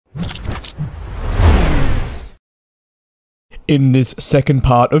In this second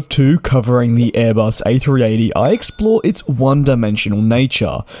part of 2 covering the Airbus A380, I explore its one-dimensional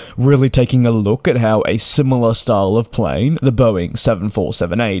nature, really taking a look at how a similar style of plane, the Boeing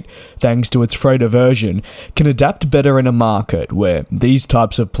 747-8, thanks to its freighter version, can adapt better in a market where these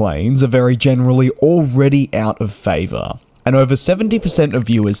types of planes are very generally already out of favour. And over 70% of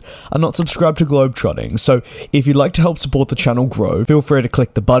viewers are not subscribed to GlobeTrotting, so if you'd like to help support the channel grow, feel free to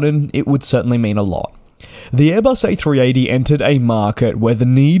click the button, it would certainly mean a lot. The Airbus A380 entered a market where the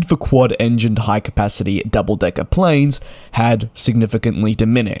need for quad-engined high-capacity double-decker planes had significantly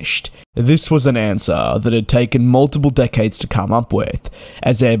diminished. This was an answer that had taken multiple decades to come up with,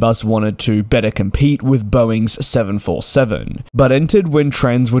 as Airbus wanted to better compete with Boeing's 747, but entered when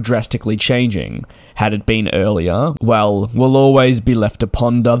trends were drastically changing. Had it been earlier, well, we'll always be left to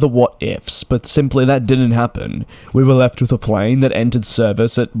ponder the what-ifs, but simply that didn't happen. We were left with a plane that entered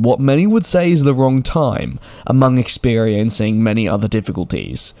service at what many would say is the wrong time, among experiencing many other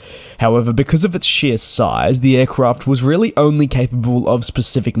difficulties. However, because of its sheer size, the aircraft was really only capable of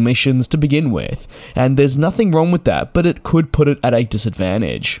specific missions to begin with, and there's nothing wrong with that, but it could put it at a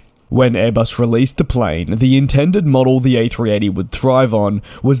disadvantage. When Airbus released the plane, the intended model the A380 would thrive on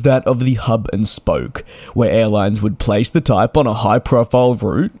was that of the hub and spoke, where airlines would place the type on a high-profile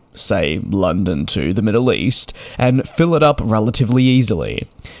route, say London to the Middle East, and fill it up relatively easily.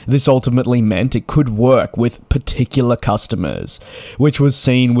 This ultimately meant it could work with particular customers, which was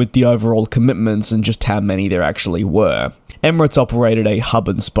seen with the overall commitments and just how many there actually were. Emirates operated a hub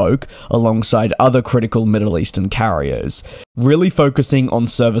and spoke alongside other critical Middle Eastern carriers, really focusing on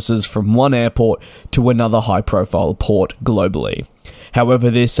services from one airport to another high-profile port globally. However,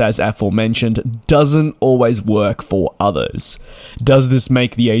 this, as aforementioned, doesn't always work for others. Does this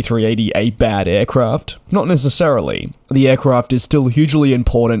make the A380 a bad aircraft? Not necessarily. The aircraft is still hugely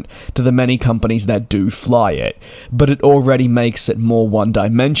important to the many companies that do fly it, but it already makes it more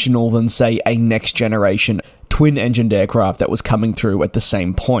one-dimensional than, say, a next-generation twin-engined aircraft that was coming through at the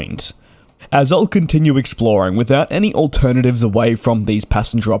same point. As I'll continue exploring without any alternatives away from these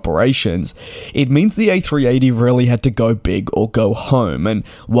passenger operations, it means the A380 really had to go big or go home, and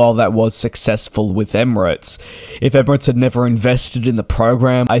while that was successful with Emirates, if Emirates had never invested in the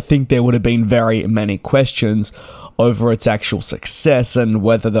program, I think there would have been very many questions over its actual success and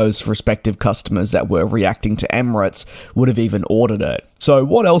whether those respective customers that were reacting to Emirates would have even ordered it. So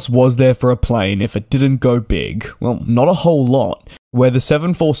what else was there for a plane if it didn't go big? Well, not a whole lot. Where the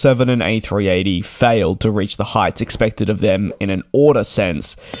 747 and A380 failed to reach the heights expected of them in an order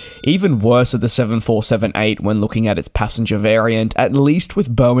sense, even worse at the 747-8 when looking at its passenger variant, at least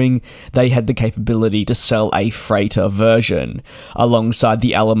with Boeing, they had the capability to sell a freighter version, alongside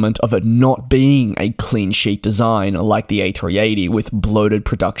the element of it not being a clean sheet design like the A380 with bloated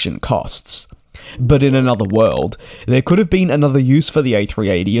production costs. But in another world, there could have been another use for the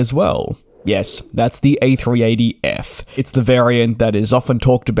A380 as well. Yes, that's the A380F. It's the variant that is often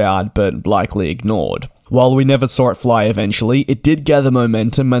talked about but likely ignored. While we never saw it fly eventually, it did gather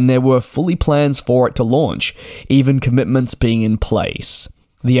momentum and there were fully plans for it to launch, even commitments being in place.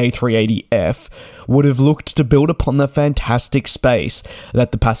 The A380F would have looked to build upon the fantastic space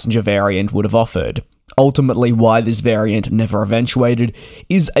that the passenger variant would have offered. Ultimately, why this variant never eventuated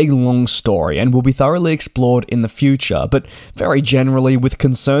is a long story and will be thoroughly explored in the future, but very generally, with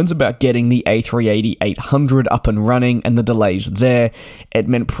concerns about getting the A380-800 up and running and the delays there, it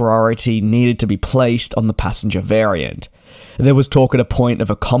meant priority needed to be placed on the passenger variant. There was talk at a point of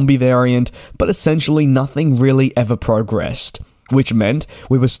a combi variant, but essentially nothing really ever progressed, which meant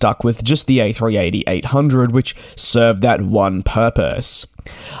we were stuck with just the A380-800, which served that one purpose.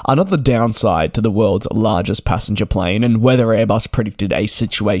 Another downside to the world's largest passenger plane, and whether Airbus predicted a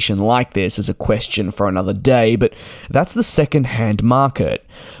situation like this is a question for another day, but that's the second-hand market.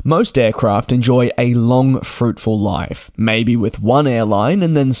 Most aircraft enjoy a long, fruitful life, maybe with one airline,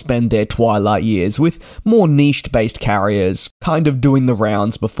 and then spend their twilight years with more niche-based carriers, kind of doing the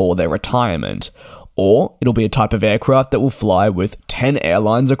rounds before their retirement. Or it'll be a type of aircraft that will fly with 10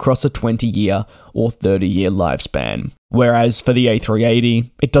 airlines across a 20-year or 30-year lifespan. Whereas for the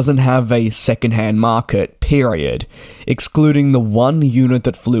A380, it doesn't have a second-hand market, period, excluding the one unit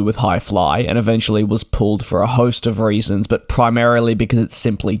that flew with Hi-Fly and eventually was pulled for a host of reasons, but primarily because it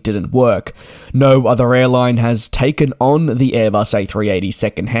simply didn't work. No other airline has taken on the Airbus A380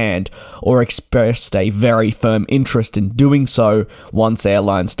 second-hand, or expressed a very firm interest in doing so once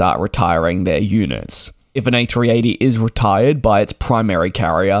airlines start retiring their units. If an A380 is retired by its primary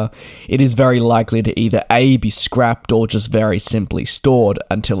carrier, it is very likely to either A, be scrapped or just very simply stored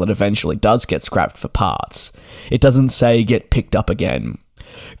until it eventually does get scrapped for parts. It doesn't say get picked up again.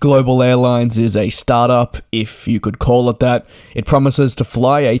 Global Airlines is a startup, if you could call it that. It promises to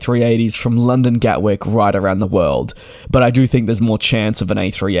fly A380s from London Gatwick right around the world, but I do think there's more chance of an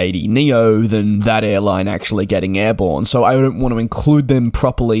A380neo than that airline actually getting airborne, so I don't want to include them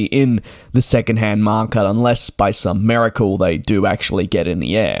properly in the second-hand market unless by some miracle they do actually get in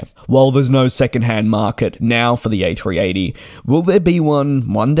the air. While there's no second-hand market now for the A380, will there be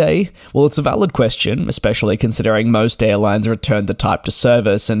one day? Well, it's a valid question, especially considering most airlines return the type to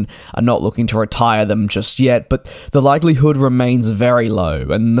service and are not looking to retire them just yet, but the likelihood remains very low,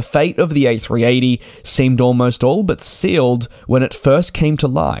 and the fate of the A380 seemed almost all but sealed when it first came to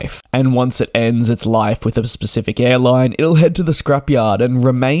life. And once it ends its life with a specific airline, it'll head to the scrapyard and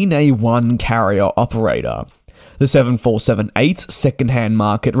remain a one-carrier operator. The 747-8's second-hand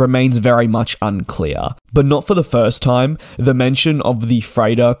market remains very much unclear, but not for the first time. The mention of the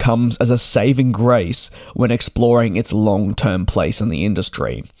freighter comes as a saving grace when exploring its long-term place in the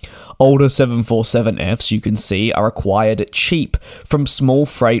industry. Older 747Fs, you can see, are acquired cheap from small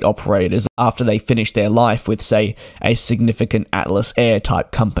freight operators after they finish their life with, say, a significant Atlas Air type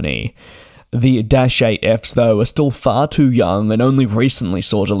company. The Dash 8Fs, though, are still far too young and only recently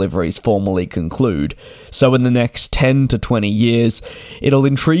saw deliveries formally conclude, so in the next 10 to 20 years, it'll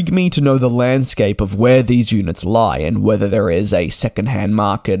intrigue me to know the landscape of where these units lie and whether there is a second-hand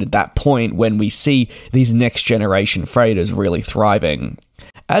market at that point when we see these next-generation freighters really thriving.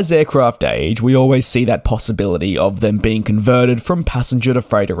 As aircraft age, we always see that possibility of them being converted from passenger to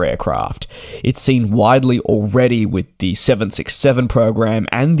freighter aircraft. It's seen widely already with the 767 program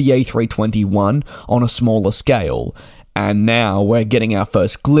and the A321 on a smaller scale, and now we're getting our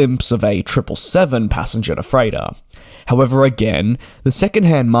first glimpse of a 777 passenger to freighter. However, again, the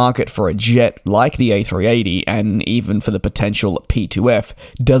second-hand market for a jet like the A380, and even for the potential P2F,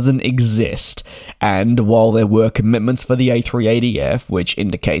 doesn't exist. And while there were commitments for the A380F, which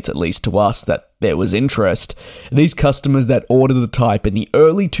indicates at least to us that there was interest, these customers that ordered the type in the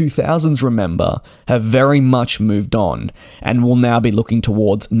early 2000s, remember, have very much moved on, and will now be looking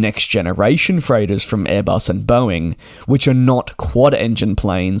towards next-generation freighters from Airbus and Boeing, which are not quad-engine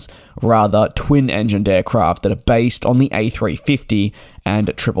planes, rather twin-engined aircraft that are based on the A350 and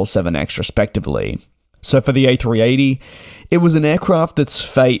 777X respectively. So for the A380, it was an aircraft that's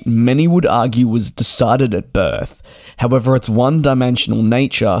fate many would argue was decided at birth. However, its one-dimensional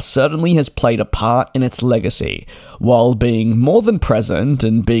nature certainly has played a part in its legacy. While being more than present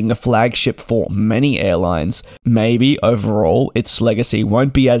and being a flagship for many airlines, maybe overall its legacy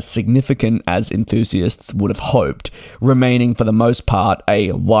won't be as significant as enthusiasts would have hoped, remaining for the most part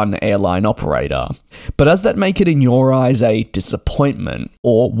a one-airline operator. But does that make it in your eyes a disappointment,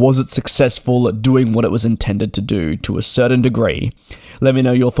 or was it successful at doing what it was intended to do to a certain degree? Let me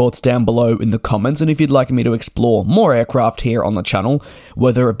know your thoughts down below in the comments, and if you'd like me to explore more aircraft here on the channel,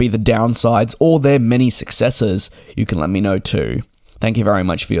 whether it be the downsides or their many successes, you can let me know too. Thank you very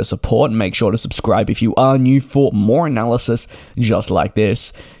much for your support, and make sure to subscribe if you are new for more analysis just like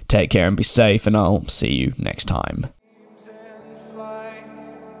this. Take care and be safe, and I'll see you next time.